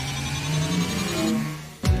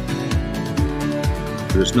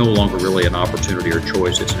It's no longer really an opportunity or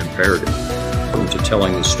choice, it's an imperative. To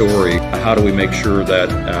telling the story, how do we make sure that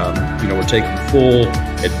we're taking full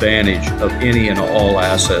advantage of any and all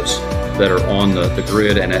assets that are on the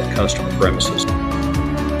grid and at customer premises.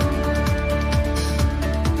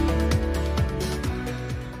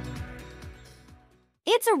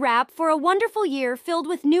 It's a wrap for a wonderful year filled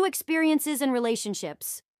with new experiences and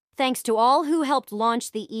relationships. Thanks to all who helped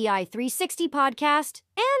launch the ei360 podcast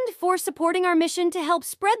and for supporting our mission to help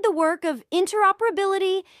spread the work of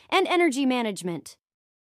interoperability and energy management.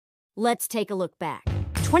 Let's take a look back.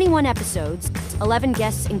 21 episodes, 11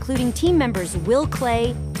 guests including team members Will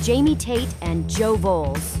Clay, Jamie Tate, and Joe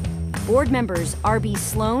Voles. Board members R.B.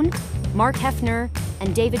 Sloan, Mark Hefner,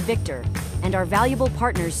 and David Victor, and our valuable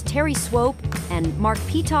partners Terry Swope and Mark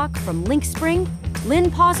Peacock from Link Spring,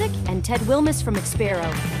 Lynn Posick and Ted Wilmus from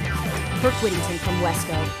Expero, Kirk Whittington from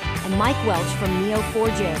Wesco, and Mike Welch from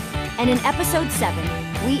Neo4j. And in episode 7,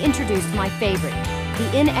 we introduced my favorite, the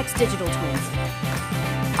InX Digital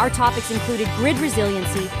Twins. Our topics included grid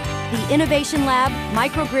resiliency, the Innovation Lab,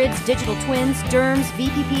 microgrids, digital twins, DERMS,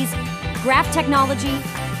 VPPs, graph technology,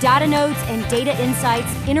 data nodes and data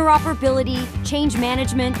insights, interoperability, change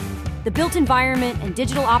management, the built environment, and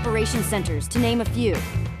digital operations centers, to name a few.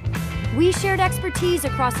 We shared expertise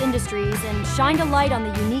across industries and shined a light on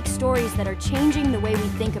the unique stories that are changing the way we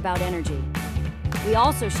think about energy. We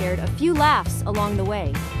also shared a few laughs along the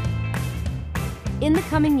way. In the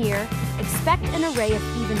coming year, expect an array of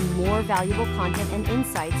even more valuable content and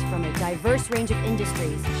insights from a diverse range of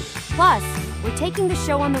industries. Plus, we're taking the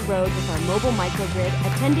show on the road with our mobile microgrid,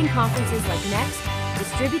 attending conferences like Next,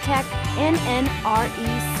 Distributech, and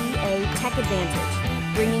NRECA Tech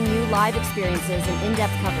Advantage, bringing you live experiences and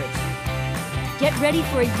in-depth coverage. Get ready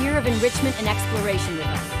for a year of enrichment and exploration with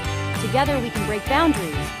us. Together we can break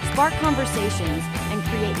boundaries, spark conversations, and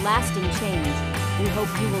create lasting change. We hope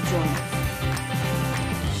you will join us.